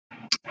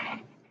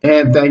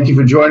And thank you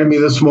for joining me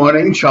this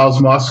morning, Charles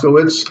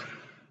Moscowitz.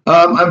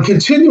 I'm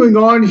continuing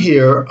on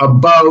here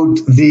about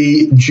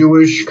the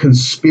Jewish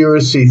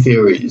conspiracy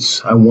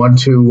theories. I want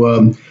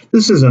to,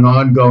 this is an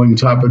ongoing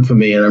topic for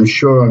me, and I'm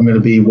sure I'm going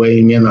to be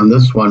weighing in on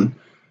this one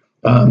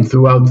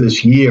throughout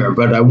this year.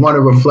 But I want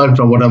to reflect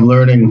on what I'm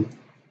learning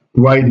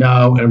right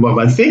now and what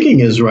my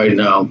thinking is right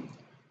now.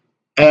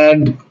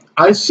 And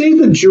I see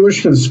the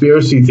Jewish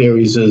conspiracy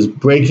theories as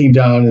breaking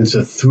down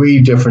into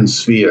three different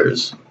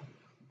spheres.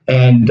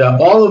 And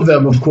all of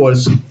them, of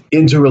course,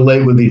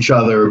 interrelate with each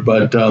other.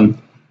 But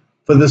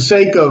for the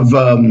sake of,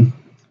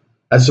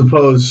 I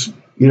suppose,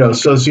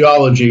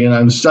 sociology, and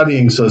I'm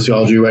studying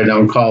sociology right now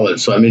in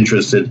college, so I'm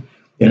interested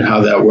in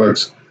how that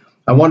works.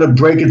 I want to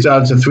break it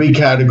down to three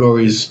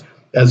categories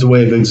as a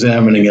way of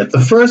examining it.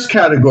 The first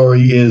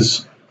category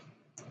is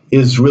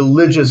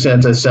religious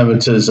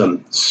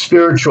anti-Semitism,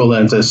 spiritual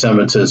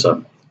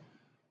anti-Semitism.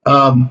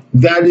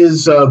 That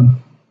is,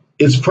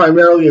 it's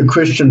primarily a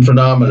Christian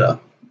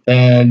phenomena.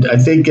 And I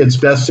think it's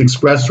best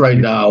expressed right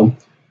now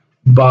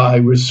by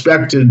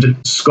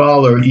respected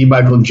scholar E.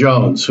 Michael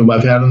Jones, whom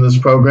I've had on this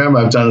program.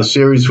 I've done a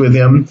series with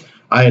him.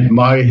 I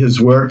admire his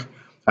work.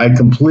 I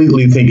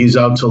completely think he's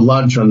out to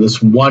lunch on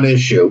this one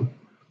issue,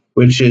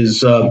 which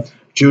is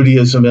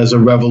Judaism as a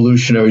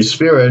revolutionary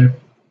spirit.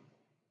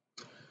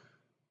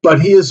 But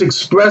he is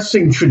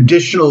expressing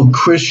traditional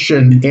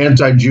Christian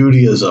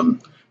anti-Judaism.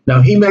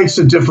 Now, he makes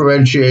a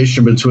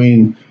differentiation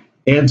between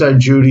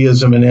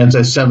anti-Judaism and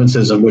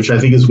anti-Semitism, which I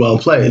think is well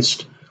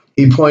placed.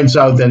 He points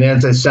out that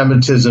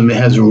anti-Semitism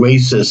has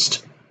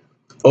racist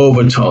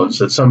overtones,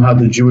 that somehow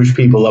the Jewish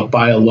people are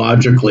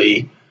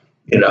biologically,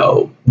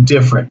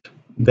 different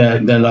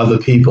than other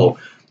people.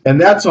 And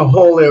that's a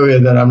whole area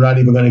that I'm not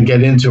even going to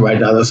get into right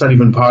now. That's not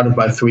even part of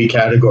my three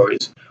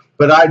categories.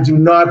 But I do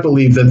not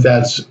believe that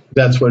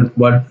that's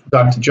what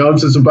Dr.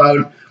 Jones is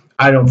about.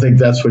 I don't think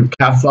that's what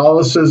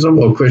Catholicism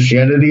or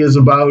Christianity is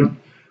about.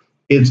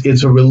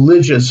 It's a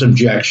religious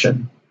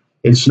objection.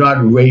 It's not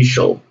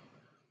racial.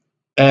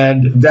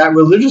 And that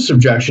religious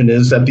objection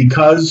is that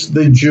because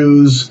the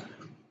Jews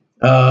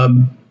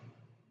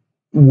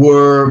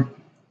were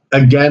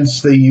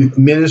against the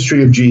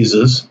ministry of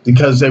Jesus,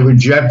 because they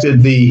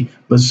rejected the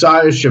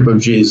messiahship of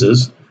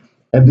Jesus,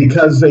 and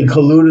because they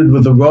colluded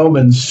with the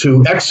Romans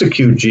to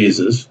execute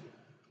Jesus,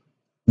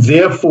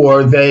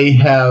 therefore they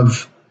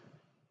have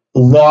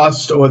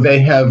lost, or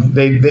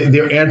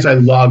they're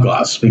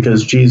anti-logos,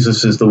 because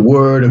Jesus is the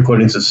Word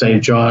according to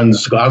St.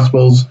 John's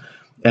Gospels,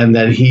 and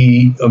that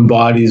he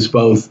embodies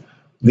both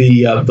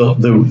the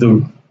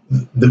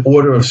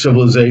order of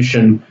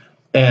civilization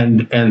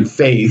and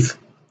faith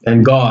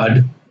and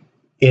God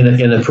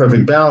in a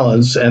perfect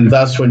balance. And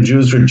thus, when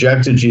Jews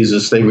rejected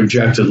Jesus, they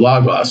rejected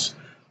logos.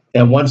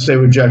 And once they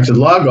rejected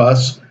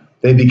logos,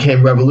 they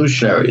became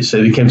revolutionaries.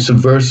 They became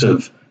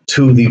subversive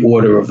to the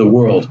order of the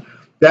world.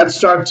 That's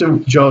Dr.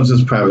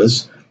 Jones's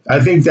premise.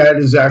 I think that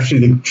is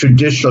actually the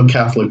traditional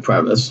Catholic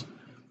premise.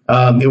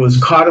 It was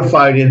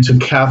codified into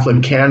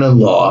Catholic canon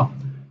law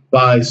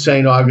by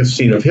St.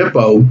 Augustine of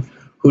Hippo,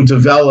 who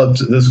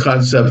developed this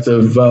concept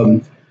of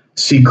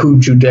sicut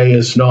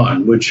Judaeus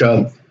non, which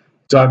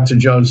Dr.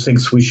 Jones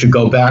thinks we should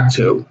go back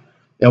to.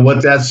 And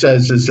what that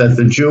says is that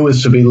the Jew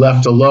is to be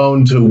left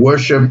alone to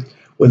worship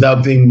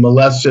without being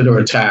molested or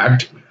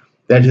attacked,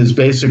 that his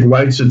basic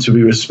rights are to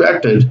be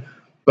respected,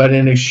 but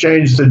in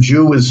exchange, the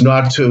Jew is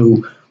not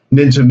to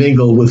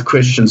intermingle with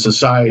Christian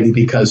society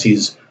because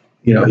he's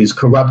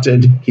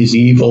corrupted, he's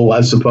evil,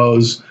 I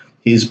suppose,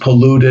 he's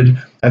polluted.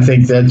 I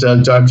think that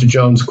Dr.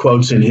 Jones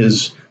quotes in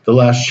the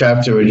last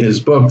chapter in his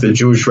book, The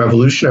Jewish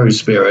Revolutionary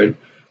Spirit,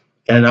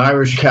 an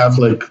Irish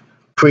Catholic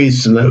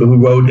priest who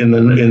wrote during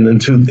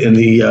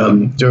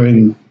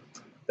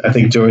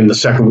the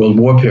Second World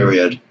War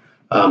period.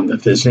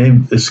 If his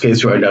name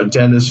escapes right now,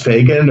 Dennis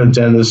Fagan or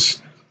Dennis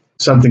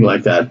something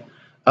like that.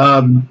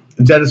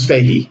 Dennis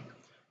Fahey,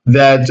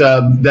 that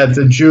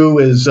the Jew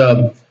is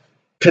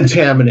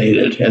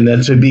contaminated, and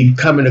that to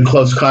come into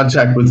close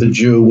contact with the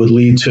Jew would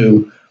lead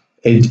to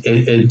a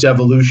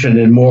devolution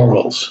in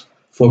morals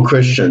for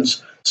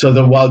Christians. So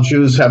that while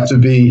Jews have to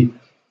be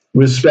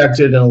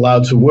respected and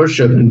allowed to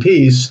worship in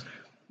peace,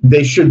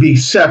 they should be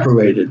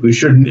separated. We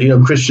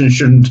shouldn't, Christians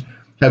shouldn't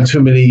have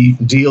too many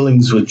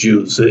dealings with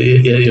Jews,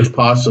 if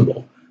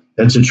possible,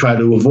 and to try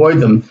to avoid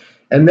them.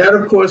 And that,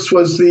 of course,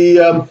 was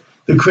the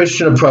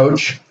Christian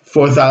approach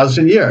for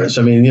 1,000 years.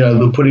 I mean,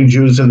 putting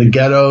Jews in the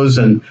ghettos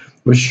and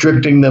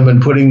restricting them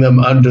and putting them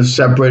under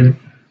separate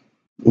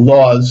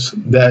laws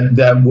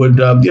that would,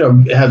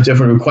 have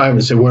different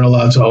requirements. They weren't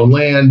allowed to own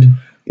land.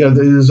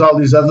 There's all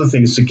these other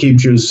things to keep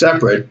Jews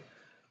separate.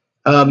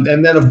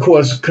 And then, of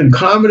course,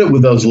 concomitant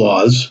with those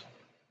laws,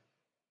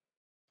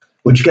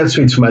 which gets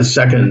me to my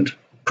second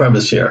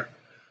premise here,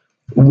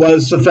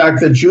 was the fact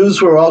that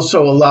Jews were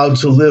also allowed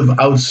to live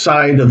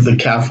outside of the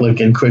Catholic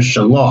and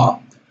Christian law.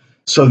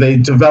 So they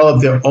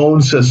developed their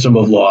own system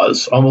of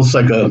laws, almost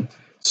like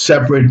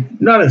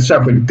not a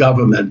separate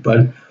government,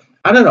 but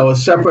I don't know, a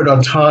separate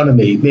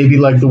autonomy, maybe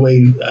like the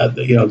way, I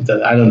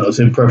don't know, it's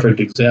an imperfect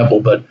example,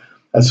 but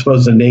I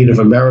suppose the Native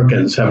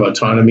Americans have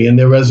autonomy in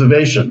their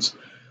reservations.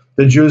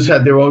 The Jews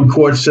had their own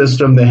court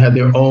system. They had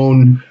their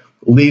own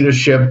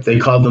leadership. They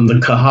called them the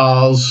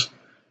Kahals.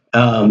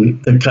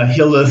 The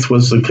Kahilith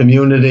was the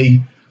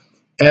community.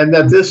 And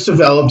that this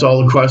developed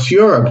all across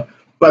Europe.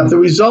 But the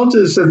result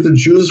is that the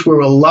Jews were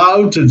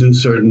allowed to do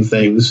certain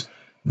things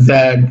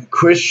that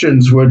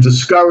Christians were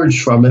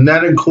discouraged from, and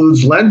that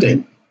includes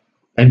lending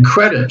and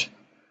credit.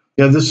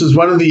 This is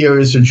one of the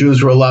areas that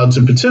Jews were allowed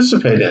to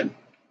participate in.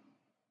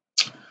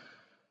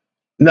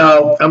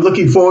 Now, I'm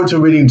looking forward to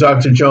reading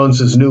Dr.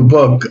 Jones's new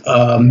book,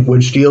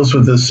 which deals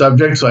with this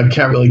subject, so I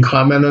can't really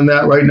comment on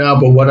that right now.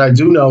 But what I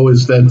do know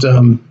is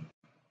that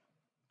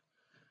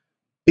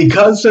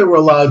because they were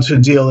allowed to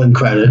deal in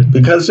credit,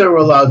 because they were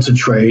allowed to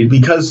trade,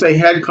 because they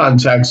had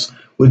contacts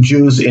with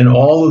Jews in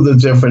all of the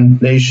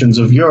different nations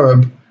of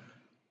Europe,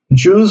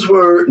 Jews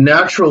were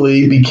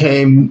naturally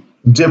became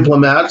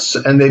diplomats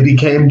and they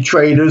became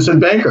traders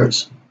and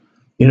bankers.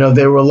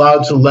 They were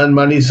allowed to lend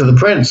money to the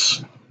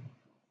prince.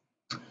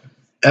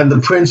 And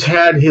the prince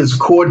had his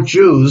court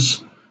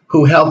Jews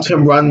who helped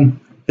him run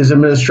his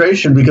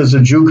administration because the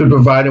Jew could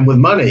provide him with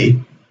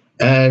money.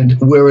 And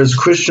whereas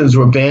Christians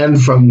were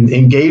banned from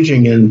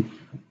engaging in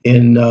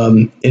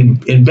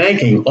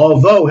banking,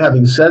 although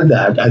having said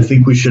that, I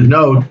think we should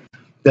note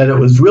that it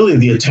was really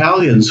the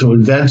Italians who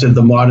invented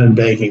the modern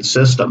banking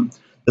system,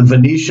 the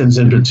Venetians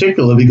in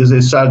particular, because they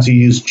started to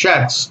use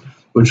checks,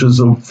 which was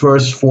the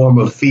first form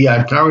of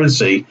fiat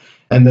currency,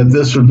 and that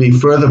this would be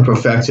further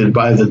perfected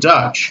by the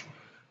Dutch.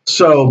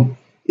 So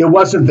it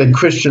wasn't that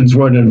Christians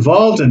weren't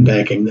involved in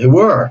banking, they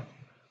were.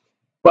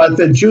 But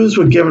the Jews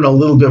were given a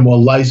little bit more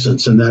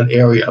license in that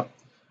area.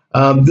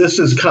 This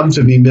has come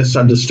to be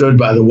misunderstood,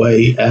 by the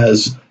way,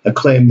 as a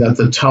claim that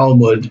the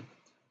Talmud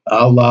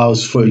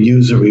allows for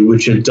usury,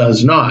 which it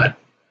does not.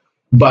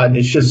 But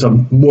it's just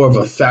more of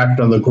a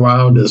fact on the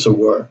ground, as it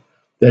were,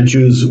 that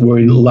Jews were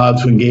allowed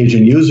to engage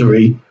in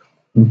usury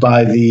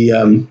by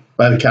the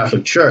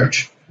Catholic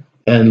Church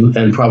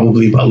and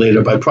probably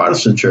later by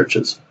Protestant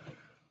churches.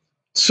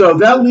 So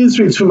that leads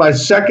me to my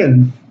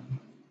second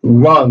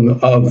rung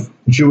of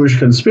Jewish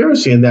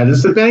conspiracy, and that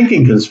is the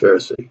banking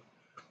conspiracy.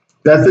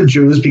 That the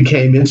Jews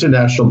became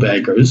international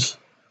bankers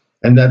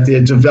and that they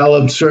had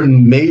developed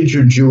certain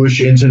major Jewish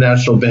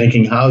international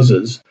banking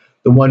houses.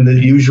 The one that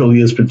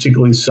usually is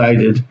particularly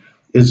cited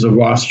is the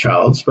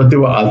Rothschilds, but there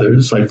were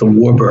others like the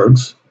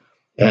Warburgs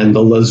and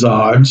the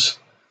Lazards.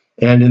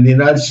 And in the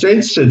United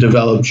States, they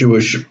developed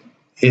Jewish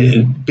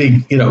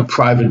big,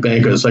 private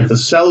bankers like the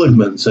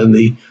Seligmans and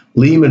the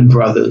Lehman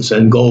Brothers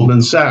and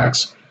Goldman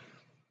Sachs.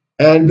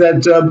 And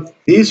that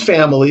these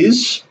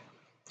families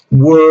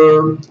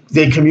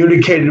they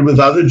communicated with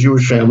other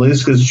Jewish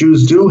families because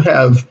Jews do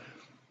have,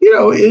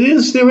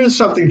 there is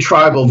something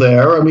tribal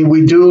there. I mean,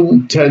 we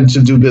do tend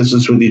to do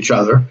business with each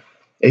other,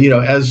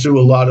 as do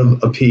a lot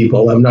of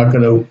people. I'm not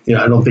going to,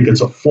 I don't think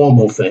it's a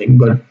formal thing,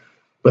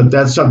 but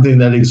that's something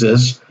that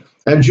exists.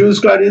 And Jews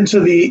got into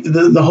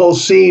the whole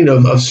scene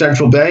of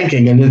central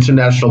banking and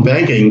international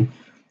banking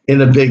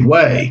in a big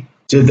way.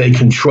 Did they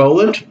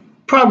control it?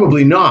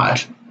 Probably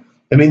not.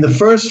 I mean, the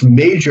first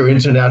major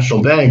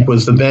international bank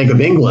was the Bank of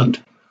England,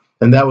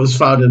 and that was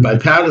founded by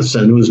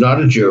Patterson, who was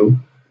not a Jew.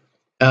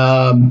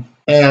 And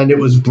it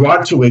was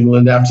brought to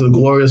England after the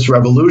Glorious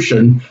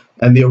Revolution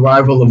and the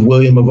arrival of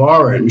William of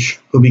Orange,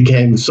 who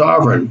became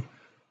sovereign.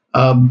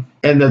 And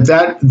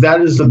that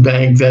is the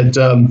bank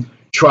that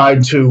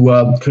tried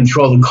to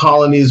control the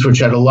colonies, which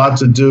had a lot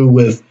to do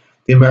with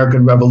the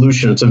American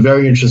Revolution. It's a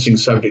very interesting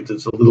subject.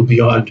 It's a little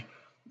beyond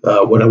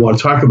what I want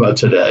to talk about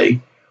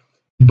today.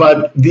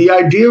 But the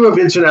idea of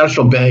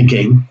international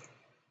banking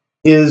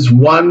is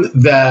one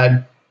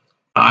that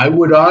I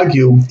would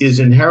argue is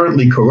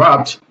inherently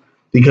corrupt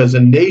because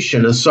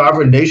a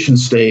sovereign nation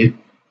state,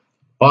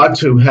 ought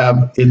to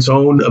have its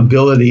own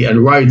ability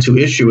and right to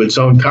issue its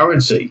own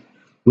currency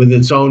with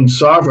its own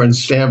sovereign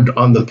stamped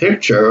on the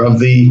picture of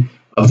the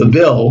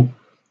bill,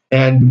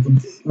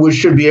 and we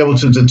should be able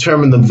to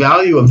determine the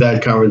value of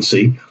that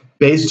currency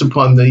based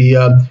upon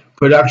the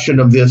production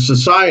of their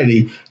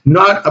society,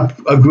 not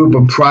a group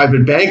of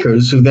private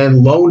bankers who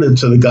then loan it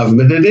to the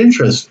government at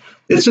interest.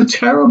 It's a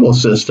terrible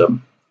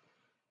system.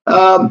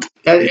 And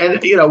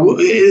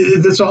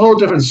it's a whole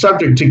different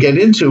subject to get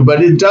into,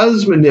 but it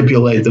does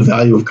manipulate the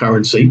value of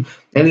currency,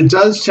 and it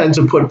does tend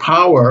to put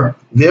power,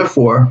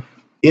 therefore,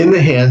 in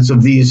the hands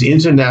of these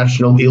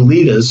international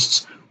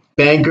elitists,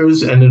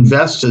 bankers and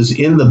investors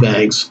in the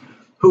banks,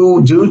 who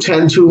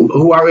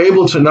are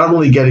able to not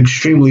only get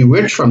extremely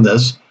rich from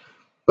this,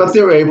 but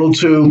they're able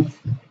to,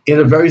 in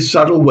a very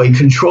subtle way,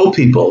 control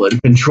people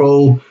and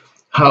control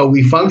how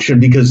we function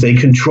because they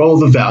control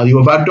the value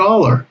of our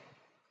dollar.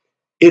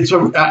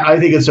 I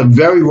think it's a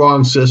very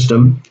wrong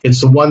system.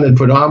 It's the one that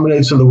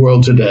predominates in the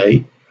world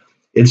today.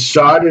 It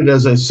started,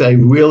 as I say,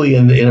 really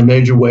in a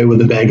major way with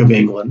the Bank of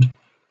England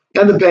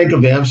and the Bank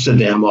of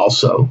Amsterdam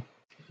also.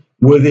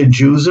 Were there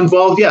Jews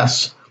involved?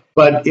 Yes.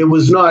 But it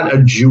was not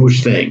a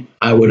Jewish thing,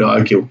 I would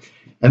argue.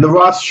 And the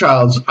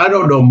Rothschilds, I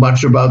don't know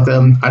much about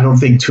them. I don't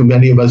think too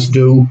many of us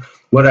do.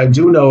 What I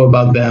do know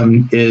about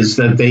them is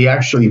that they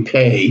actually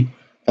pay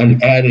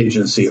an ad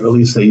agency, or at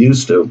least they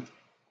used to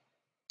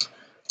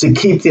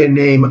keep their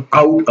name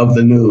out of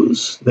the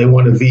news. They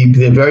want to be,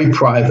 they're very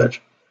private.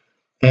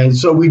 And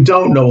so we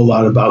don't know a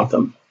lot about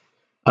them.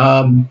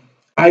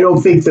 I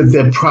don't think that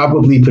they're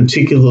probably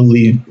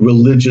particularly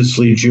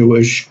religiously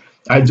Jewish.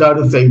 I doubt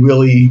if they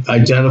really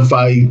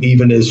identify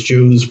even as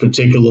Jews,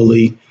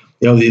 particularly.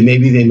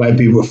 Maybe they might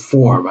be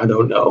Reform. I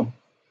don't know.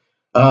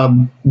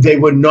 They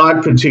were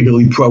not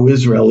particularly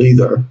pro-Israel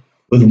either,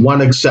 with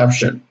one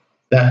exception.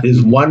 That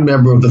is, one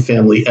member of the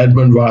family,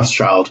 Edmund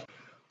Rothschild,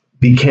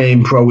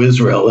 became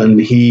pro-Israel, and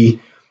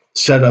he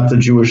set up the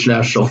Jewish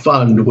National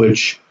Fund,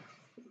 which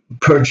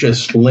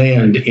purchased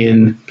land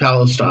in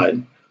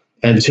Palestine.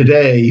 And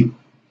today,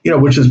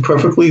 which is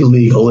perfectly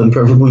legal and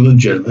perfectly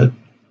legitimate.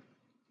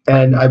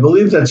 And I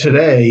believe that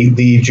today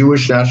the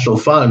Jewish National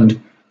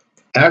Fund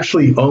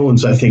actually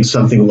owns, I think,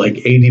 something like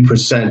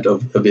 80%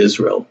 of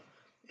Israel.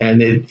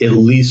 And it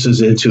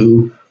leases it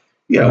to,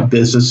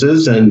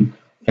 businesses and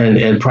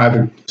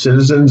private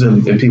citizens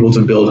and people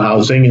to build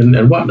housing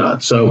and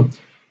whatnot. So,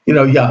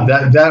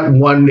 that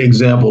one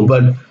example.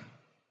 But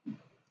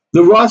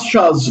the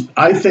Rothschilds,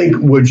 I think,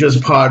 were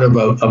just part of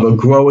a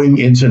growing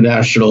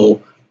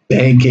international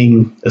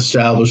banking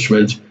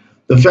establishment.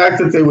 The fact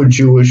that they were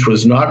Jewish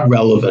was not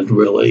relevant,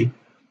 really.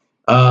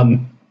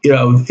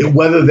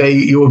 Whether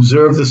you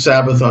observe the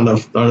Sabbath on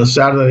a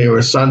Saturday or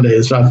a Sunday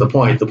is not the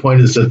point. The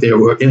point is that they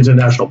were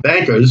international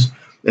bankers,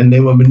 and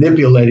they were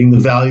manipulating the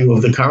value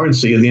of the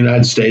currency of the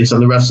United States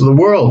and the rest of the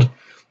world.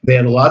 They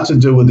had a lot to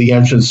do with the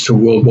entrance to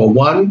World War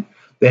I.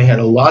 They had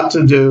a lot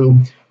to do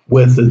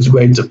with the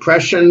Great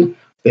Depression.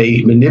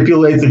 They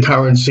manipulate the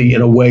currency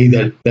in a way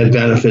that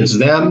benefits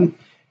them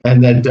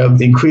and that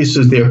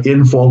increases their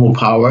informal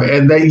power.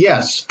 And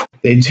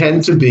they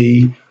tend to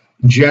be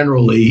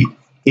generally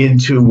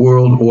into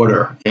world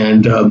order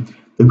and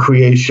the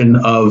creation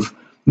of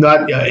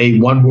not a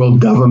one world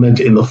government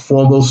in the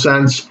formal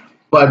sense,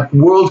 but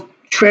world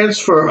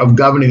transfer of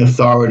governing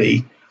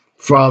authority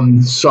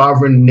from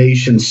sovereign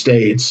nation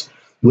states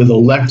with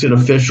elected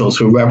officials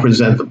who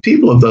represent the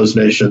people of those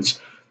nations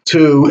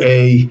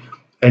to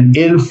an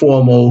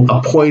informal,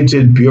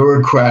 appointed,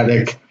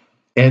 bureaucratic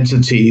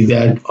entity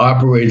that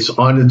operates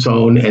on its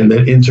own and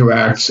that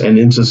interacts and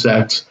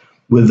intersects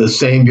with the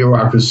same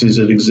bureaucracies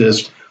that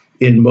exist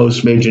in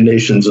most major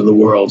nations in the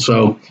world.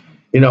 So,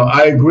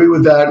 I agree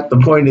with that. The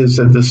point is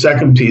that the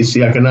second piece,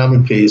 the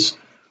economic piece,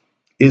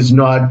 does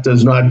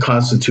not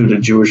constitute a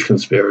Jewish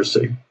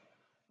conspiracy,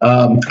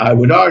 I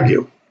would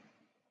argue.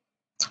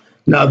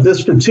 Now,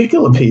 this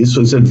particular piece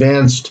was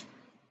advanced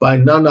by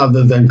none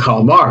other than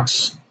Karl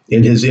Marx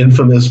in his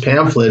infamous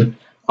pamphlet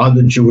on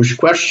the Jewish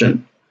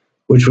question,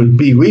 which would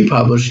be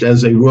republished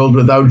as A World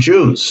Without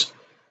Jews.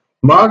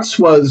 Marx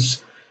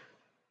was,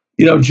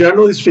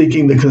 generally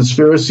speaking, the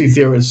conspiracy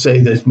theorists say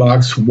that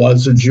Marx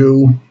was a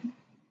Jew.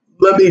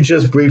 Let me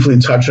just briefly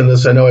touch on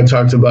this. I know I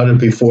talked about it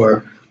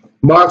before.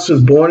 Marx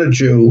was born a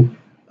Jew.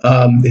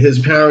 His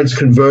parents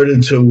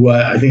converted to,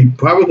 I think,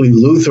 probably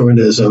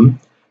Lutheranism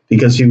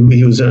because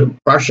he was a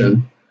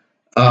Prussian.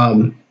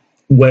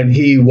 When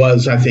he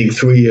was, I think,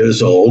 3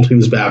 years old, he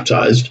was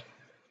baptized.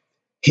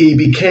 He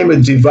became a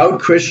devout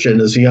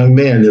Christian as a young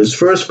man. His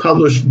first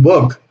published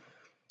book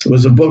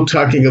was a book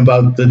talking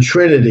about the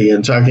Trinity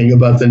and talking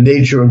about the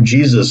nature of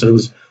Jesus. It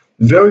was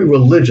very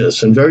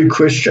religious and very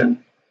Christian.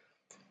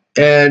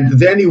 And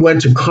then he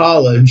went to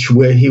college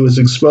where he was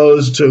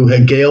exposed to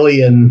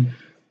Hegelian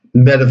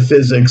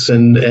metaphysics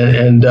and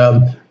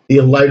the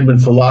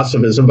Enlightenment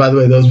philosophies. And by the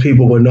way, those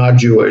people were not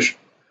Jewish.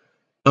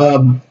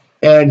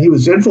 And he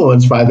was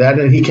influenced by that,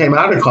 and he came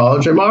out of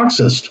college a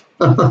Marxist,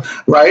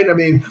 right? I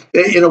mean,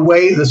 in a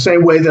way, the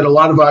same way that a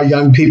lot of our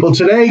young people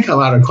today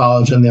come out of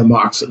college and they're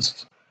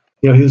Marxists.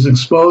 He was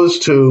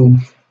exposed to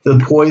the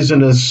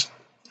poisonous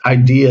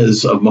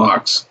ideas of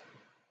Marx.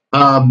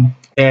 At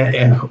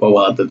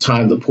the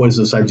time, the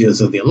poisonous ideas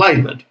of the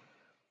Enlightenment.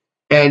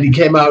 And he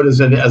came out as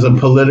a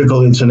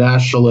political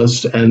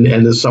internationalist and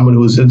as someone who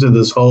was into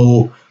this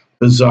whole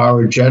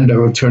bizarre agenda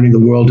of turning the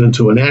world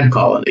into an ant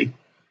colony.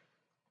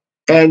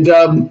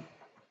 And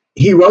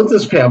he wrote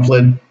this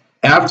pamphlet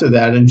after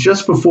that, and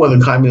just before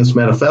the Communist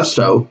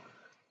Manifesto,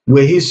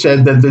 where he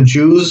said that the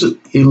Jews,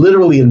 he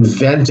literally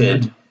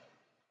invented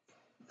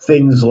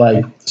things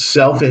like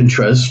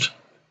self-interest,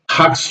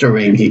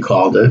 huckstering, he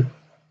called it,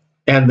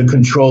 and the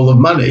control of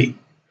money.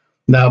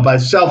 Now, by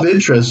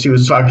self-interest, he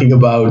was talking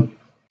about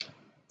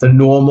the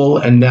normal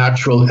and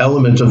natural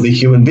element of the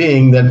human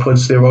being that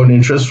puts their own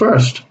interest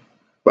first,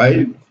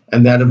 right?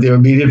 And that of their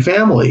immediate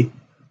family.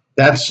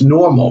 That's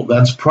normal,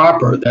 that's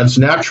proper, that's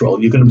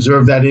natural. You can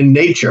observe that in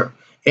nature.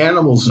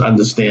 Animals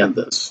understand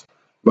this,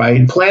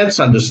 right? Plants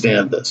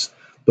understand this.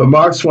 But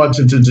Marx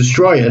wanted to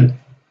destroy it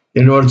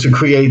in order to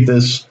create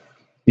this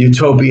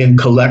utopian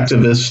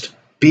collectivist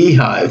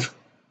beehive.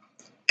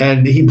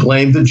 And he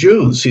blamed the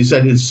Jews. He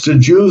said it's the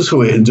Jews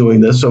who are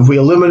doing this. So if we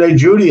eliminate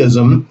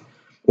Judaism,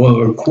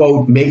 or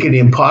quote, make it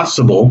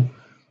impossible,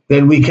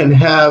 then we can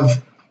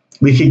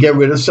get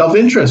rid of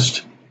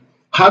self-interest.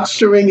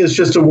 Huckstering is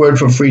just a word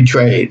for free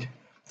trade,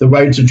 the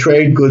right to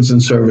trade goods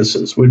and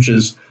services, which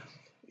is,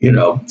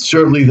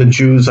 certainly the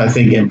Jews, I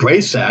think,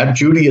 embrace that.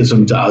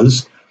 Judaism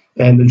does.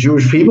 And the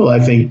Jewish people, I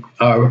think,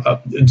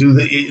 this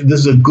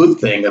is a good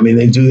thing. I mean,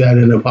 they do that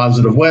in a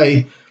positive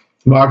way.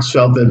 Marx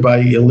felt that by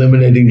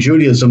eliminating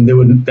Judaism,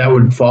 that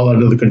would fall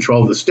under the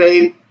control of the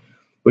state,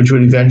 which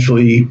would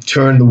eventually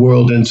turn the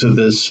world into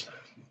this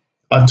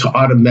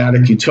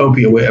automatic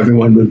utopia where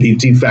everyone would be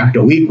de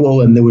facto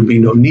equal and there would be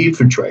no need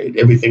for trade.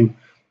 Everything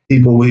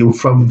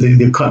from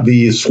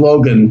the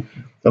slogan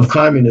of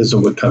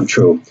communism would come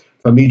true,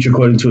 from each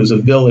according to his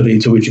ability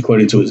to each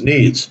according to his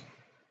needs.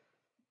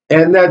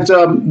 And that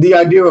the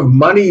idea of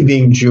money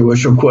being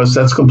Jewish, of course,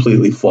 that's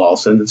completely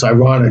false. And it's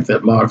ironic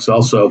that Marx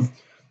also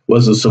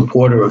was a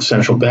supporter of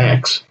central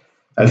banks.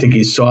 I think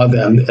he saw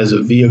them as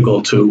a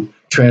vehicle to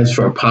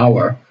transfer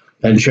power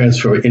and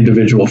transfer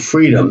individual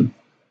freedom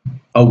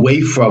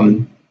away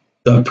from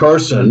the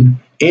person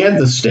and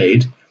the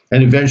state,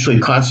 and eventually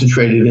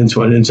concentrate it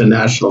into an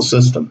international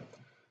system.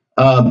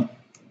 And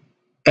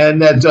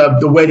that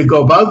the way to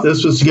go about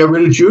this was to get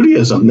rid of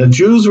Judaism, that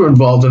Jews were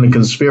involved in a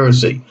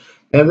conspiracy,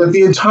 and that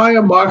the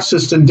entire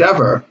Marxist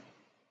endeavor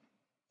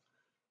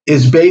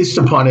is based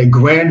upon a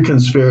grand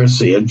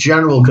conspiracy, a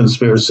general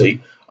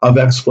conspiracy of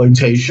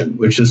exploitation,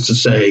 which is to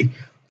say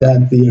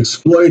that the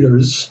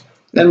exploiters,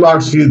 and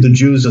Marx viewed the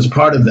Jews as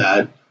part of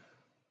that,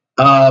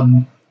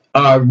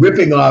 are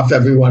ripping off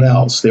everyone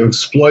else. They're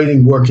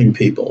exploiting working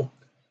people.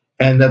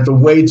 And that the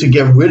way to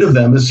get rid of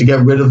them is to get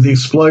rid of the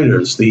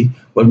exploiters,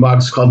 what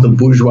Marx called the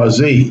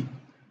bourgeoisie.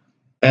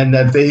 And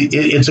that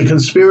it's a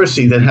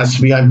conspiracy that has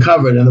to be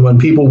uncovered. And when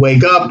people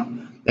wake up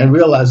and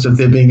realize that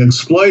they're being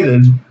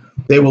exploited,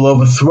 they will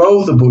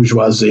overthrow the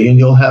bourgeoisie and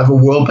you'll have a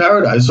world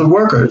paradise of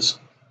workers.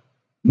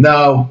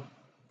 Now,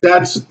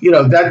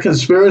 that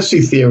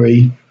conspiracy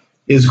theory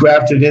is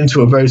grafted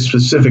into a very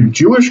specific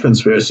Jewish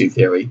conspiracy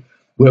theory,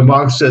 where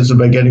Marx says that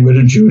by getting rid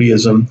of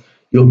Judaism,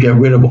 you'll get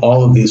rid of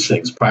all of these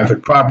things,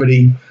 private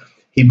property.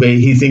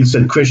 He thinks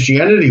that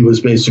Christianity was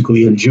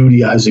basically a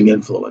Judaizing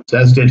influence,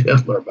 as did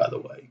Hitler, by the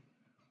way,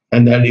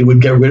 and that it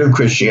would get rid of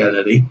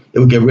Christianity, it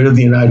would get rid of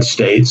the United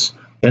States,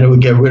 and it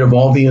would get rid of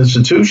all the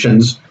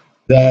institutions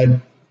that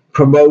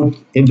promote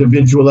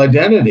individual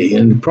identity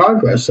and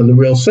progress in the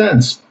real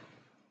sense.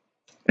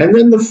 And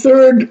then the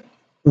third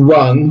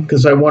rung,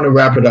 because I want to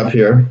wrap it up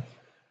here,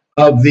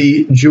 of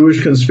the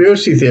Jewish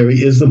conspiracy theory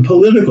is the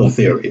political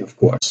theory, of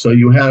course. So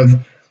you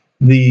have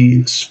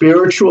the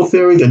spiritual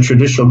theory, the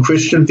traditional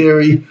Christian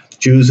theory,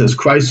 Jews as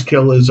Christ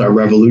killers are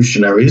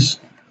revolutionaries.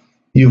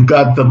 You've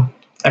got the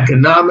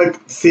economic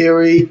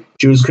theory,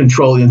 Jews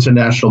control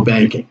international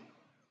banking.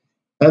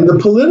 And the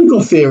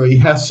political theory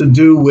has to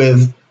do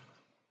with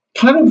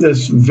kind of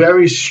this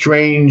very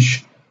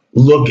strange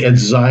look at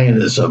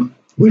Zionism,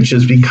 which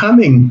is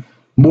becoming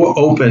more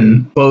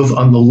open both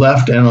on the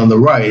left and on the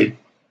right.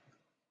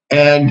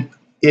 And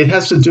it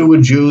has to do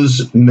with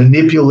Jews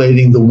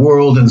manipulating the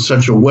world in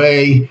such a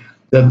way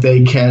that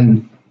they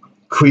can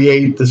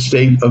create the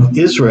state of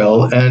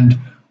Israel. And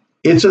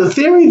it's a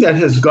theory that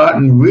has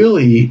gotten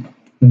really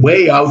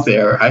way out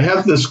there.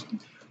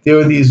 There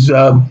are these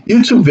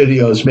YouTube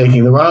videos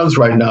making the rounds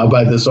right now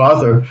by this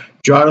author,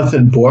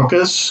 Jonathan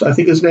Borkus, I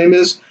think his name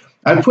is.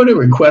 I put a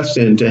request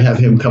in to have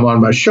him come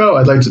on my show.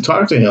 I'd like to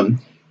talk to him,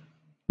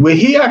 where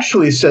he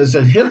actually says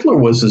that Hitler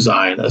was a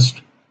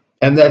Zionist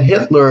and that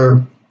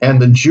Hitler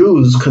and the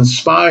Jews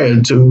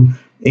conspired to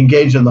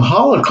engage in the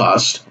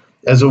Holocaust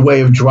as a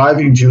way of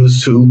driving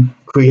Jews to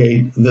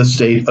create the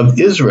state of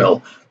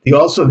Israel. The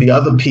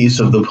other piece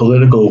of the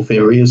political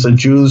theory is that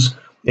Jews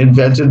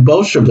invented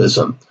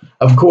Bolshevism,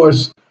 of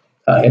course,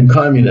 and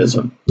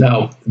communism.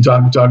 Now,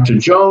 Dr.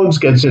 Jones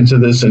gets into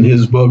this in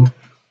his book,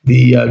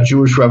 The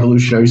Jewish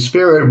Revolutionary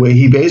Spirit, where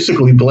he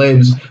basically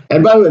blames,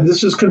 and by the way,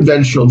 this is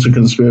conventional to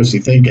conspiracy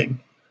thinking,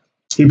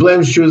 he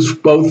blames Jews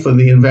both for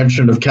the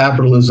invention of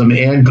capitalism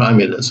and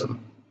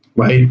communism,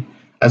 right?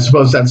 I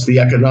suppose that's the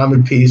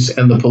economic piece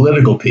and the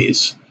political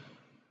piece.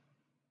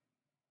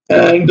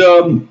 And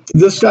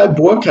this guy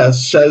Borkas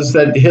says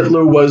that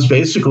Hitler was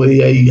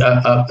basically an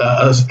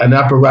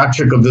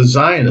apparatchik of the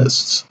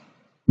Zionists,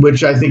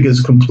 which I think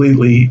is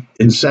completely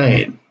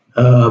insane.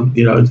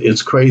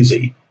 It's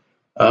crazy.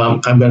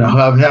 I'm going to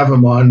have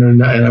him on,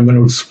 and I'm going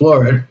to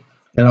explore it,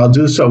 and I'll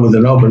do so with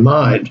an open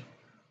mind.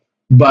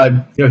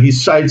 But he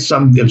cites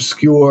some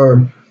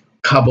obscure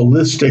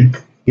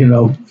Kabbalistic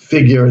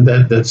figure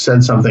that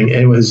said something.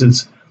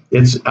 Anyways,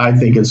 I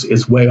think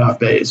it's way off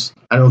base.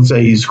 I don't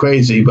say he's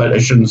crazy, but I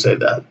shouldn't say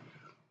that.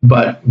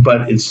 But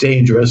it's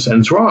dangerous and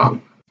it's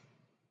wrong.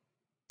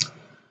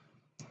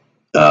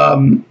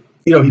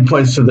 He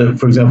points to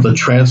for example, the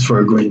transfer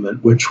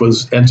agreement, which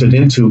was entered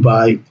into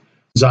by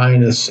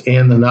Zionists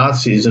and the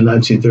Nazis in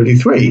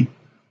 1933,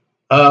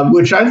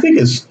 which I think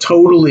is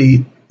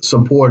totally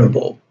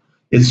supportable.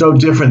 It's no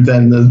different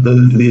than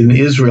the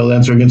Israel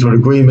entering into an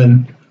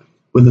agreement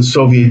with the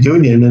Soviet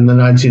Union in the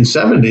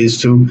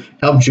 1970s to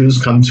help Jews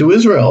come to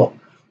Israel.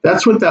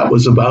 That's what that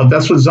was about.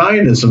 That's what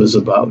Zionism is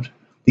about.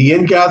 The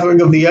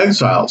ingathering of the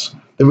exiles,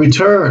 the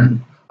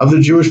return of the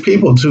Jewish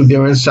people to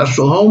their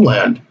ancestral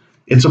homeland.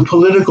 It's a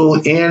political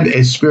and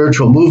a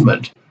spiritual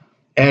movement,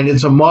 and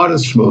it's a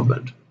modest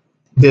movement.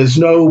 There's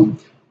no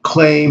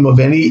claim of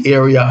any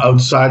area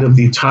outside of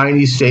the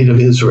tiny state of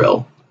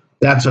Israel.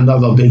 That's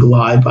another big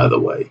lie, by the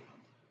way.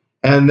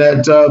 And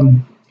that,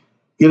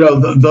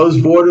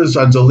 those borders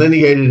are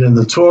delineated in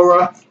the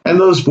Torah, and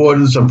those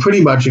borders are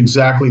pretty much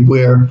exactly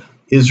where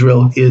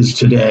Israel is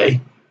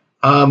today.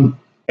 And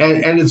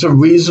it's a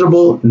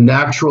reasonable,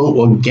 natural,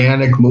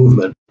 organic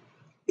movement.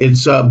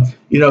 It's,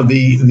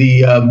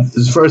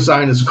 the First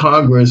Zionist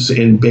Congress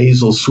in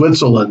Basel,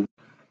 Switzerland,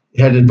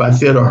 headed by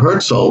Theodor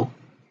Herzl,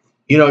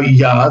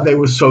 they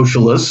were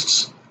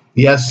socialists.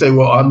 Yes, they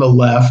were on the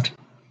left.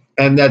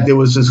 And that there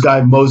was this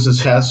guy,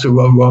 Moses Hess, who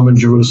wrote Rome and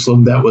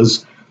Jerusalem, that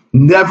was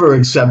never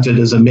accepted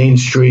as a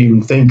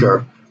mainstream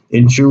thinker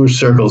in Jewish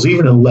circles,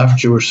 even in left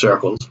Jewish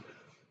circles,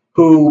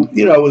 who,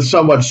 was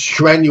somewhat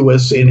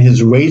strenuous in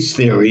his race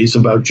theories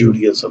about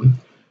Judaism.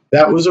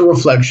 That was a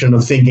reflection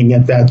of thinking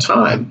at that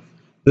time.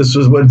 This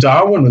was what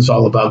Darwin was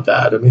all about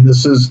that. I mean,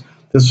 this was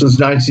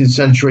 19th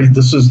century.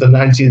 This was the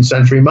 19th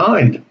century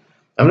mind.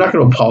 I'm not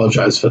going to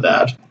apologize for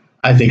that.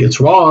 I think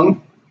it's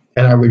wrong,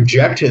 and I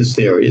reject his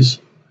theories,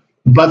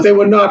 but they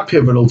were not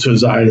pivotal to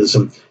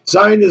Zionism.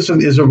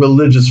 Zionism is a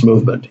religious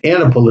movement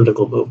and a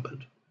political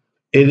movement.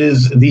 It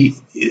is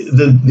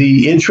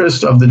the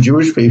interest of the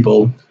Jewish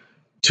people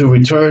to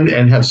return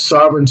and have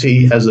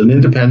sovereignty as an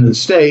independent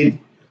state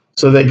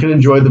so they can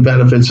enjoy the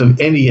benefits of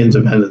any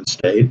independent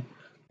state.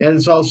 And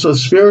it's also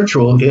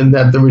spiritual in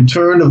that the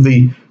return of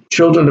the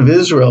children of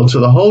Israel to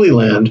the Holy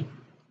Land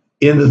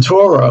in the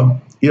Torah,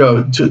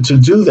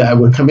 to do that,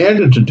 we're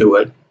commanded to do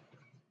it,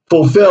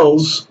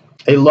 fulfills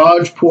a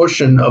large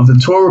portion of the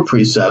Torah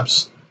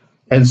precepts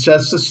and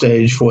sets the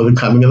stage for the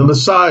coming of the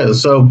Messiah.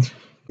 So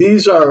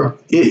these are,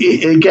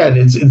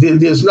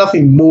 there's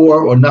nothing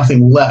more or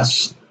nothing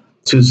less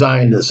to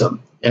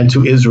Zionism and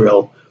to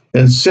Israel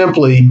than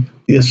simply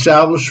the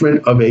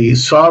establishment of a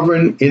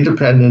sovereign,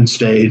 independent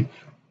state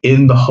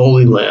in the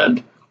Holy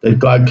Land that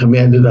God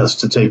commanded us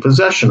to take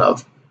possession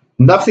of.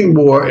 Nothing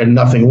more and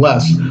nothing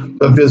less.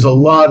 But there's a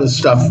lot of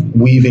stuff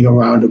weaving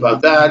around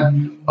about that,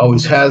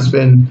 always has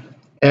been.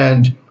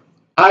 And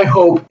I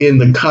hope in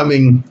the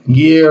coming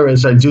year,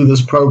 as I do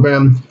this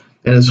program,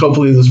 and as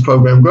hopefully this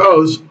program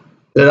grows,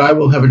 that I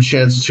will have a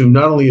chance to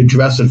not only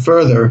address it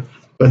further,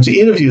 but to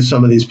interview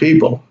some of these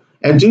people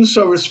and do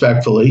so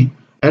respectfully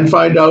and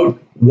find out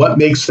what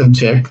makes them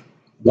tick,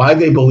 why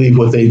they believe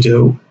what they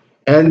do,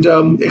 and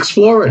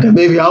explore it. And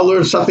maybe I'll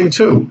learn something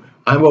too.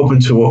 I'm open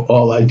to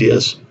all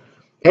ideas.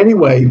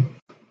 Anyway,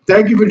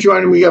 thank you for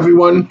joining me,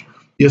 everyone.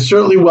 You're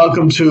certainly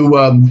welcome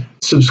to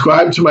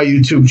subscribe to my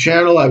YouTube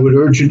channel. I would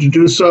urge you to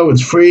do so.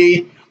 It's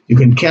free. You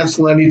can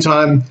cancel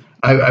anytime.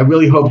 I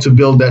really hope to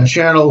build that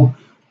channel,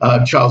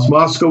 Charles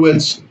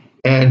Moscowitz,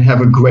 and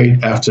have a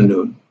great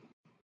afternoon.